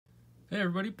Hey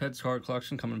everybody, Peds Card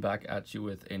Collection coming back at you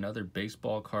with another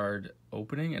baseball card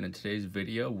opening, and in today's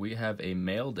video we have a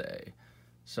mail day.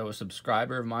 So a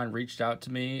subscriber of mine reached out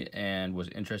to me and was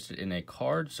interested in a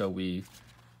card, so we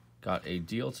got a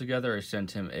deal together. I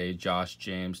sent him a Josh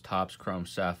James Topps Chrome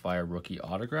Sapphire rookie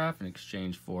autograph in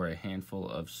exchange for a handful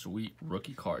of sweet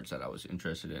rookie cards that I was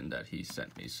interested in that he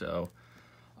sent me. So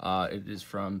it is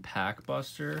from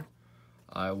Packbuster.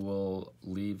 I will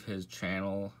leave his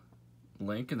channel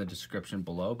link in the description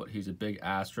below, but he's a big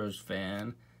Astros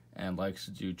fan and likes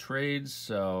to do trades,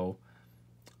 so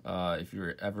if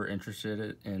you're ever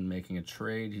interested in making a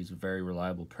trade, he's a very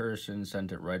reliable person.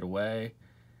 Send it right away,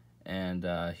 and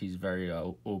he's very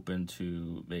open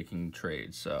to making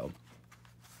trades, so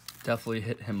definitely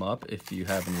hit him up if you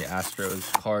have any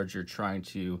Astros cards you're trying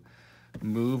to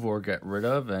move or get rid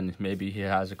of, and maybe he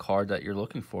has a card that you're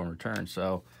looking for in return.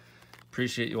 So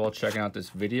appreciate you all checking out this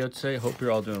video today. Hope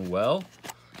you're all doing well.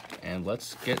 And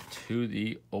let's get to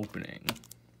the opening.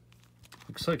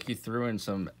 Looks like he threw in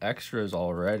some extras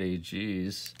already.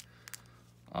 Jeez.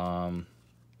 So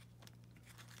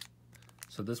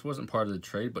this wasn't part of the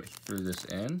trade, but he threw this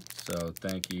in. So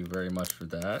thank you very much for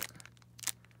that.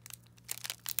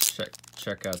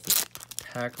 Check out this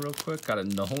pack real quick. Got a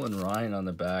Nolan Ryan on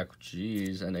the back.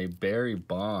 Jeez. And a Barry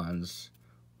Bonds.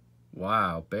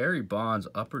 Wow, Barry Bonds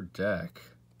Upper Deck.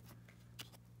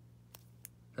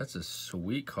 That's a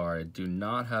sweet card. I do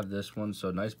not have this one, so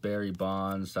nice Barry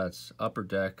Bonds. That's Upper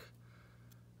Deck.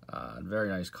 Very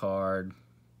nice card.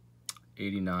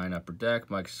 89 Upper Deck.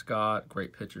 Mike Scott,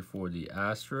 great pitcher for the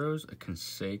Astros. A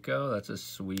Canseco, that's a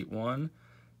sweet one.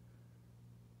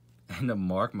 And a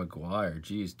Mark McGwire.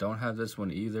 Geez, don't have this one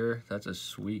either. That's a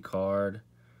sweet card.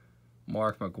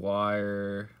 Mark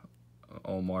McGwire.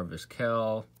 Omar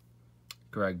Vizquel.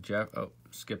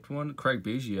 Skipped one. Craig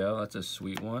Biggio, that's a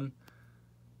sweet one.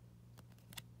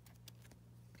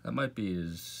 That might be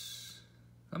his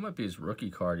rookie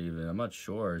card even. I'm not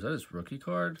sure. Is that his rookie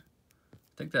card? I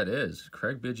think that is.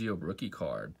 Craig Biggio rookie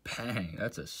card. Bang,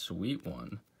 that's a sweet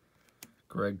one.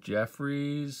 Greg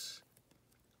Jeffries.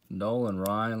 Nolan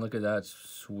Ryan, look at that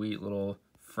sweet little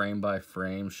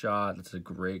frame-by-frame shot. That's a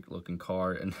great looking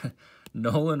card. And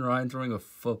Nolan Ryan throwing a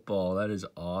football. That is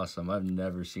awesome. I've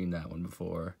never seen that one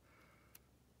before.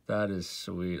 That is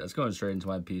sweet. That's going straight into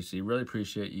my PC. Really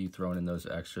appreciate you throwing in those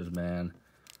extras, man.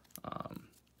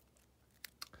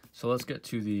 So let's get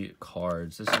to the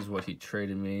cards. This is what he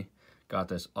traded me. Got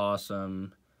this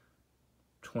awesome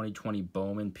 2020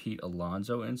 Bowman Pete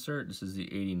Alonso insert. This is the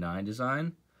 89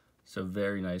 design. So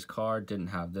very nice card. Didn't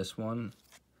have this one.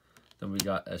 Then we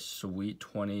got a sweet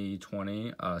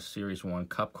 2020 Series 1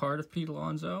 Cup card of Pete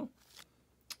Alonso.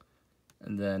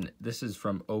 And then this is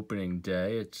from opening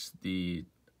day. It's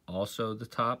also the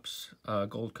Topps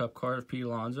Gold Cup card of Pete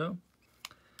Alonso.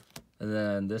 And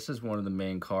then this is one of the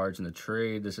main cards in the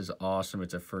trade. This is awesome.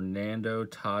 It's a Fernando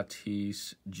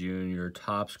Tatis Jr.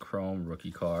 Topps Chrome rookie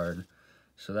card.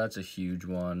 So that's a huge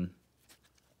one.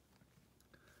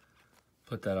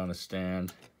 Put that on a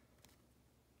stand.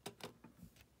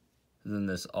 And then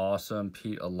this awesome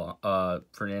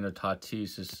Fernando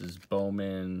Tatis. This is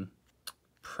Bowman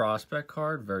Prospect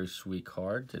card. Very sweet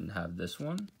card. Didn't have this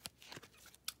one.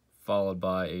 Followed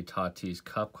by a Tatis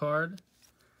Cup card.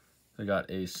 We got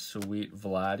a sweet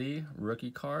Vladdy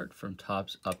rookie card from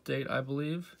Topps Update, I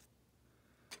believe.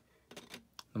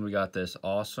 Then we got this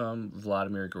awesome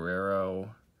Vladimir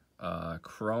Guerrero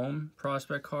Chrome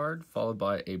Prospect card, followed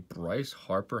by a Bryce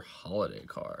Harper Holiday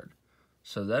card.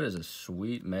 So that is a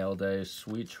sweet mail day,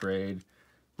 sweet trade.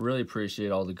 Really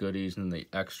appreciate all the goodies and the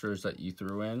extras that you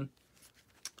threw in.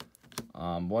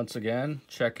 Once again,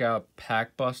 check out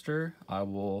Packbuster. I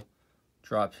will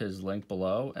drop his link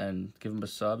below and give him a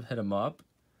sub, hit him up,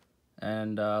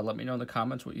 and let me know in the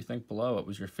comments what you think below. What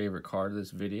was your favorite card of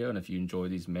this video, and if you enjoy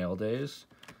these mail days.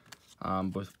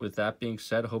 With that being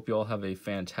said, I hope you all have a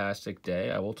fantastic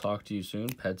day. I will talk to you soon.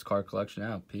 Peds Card Collection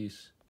out. Peace.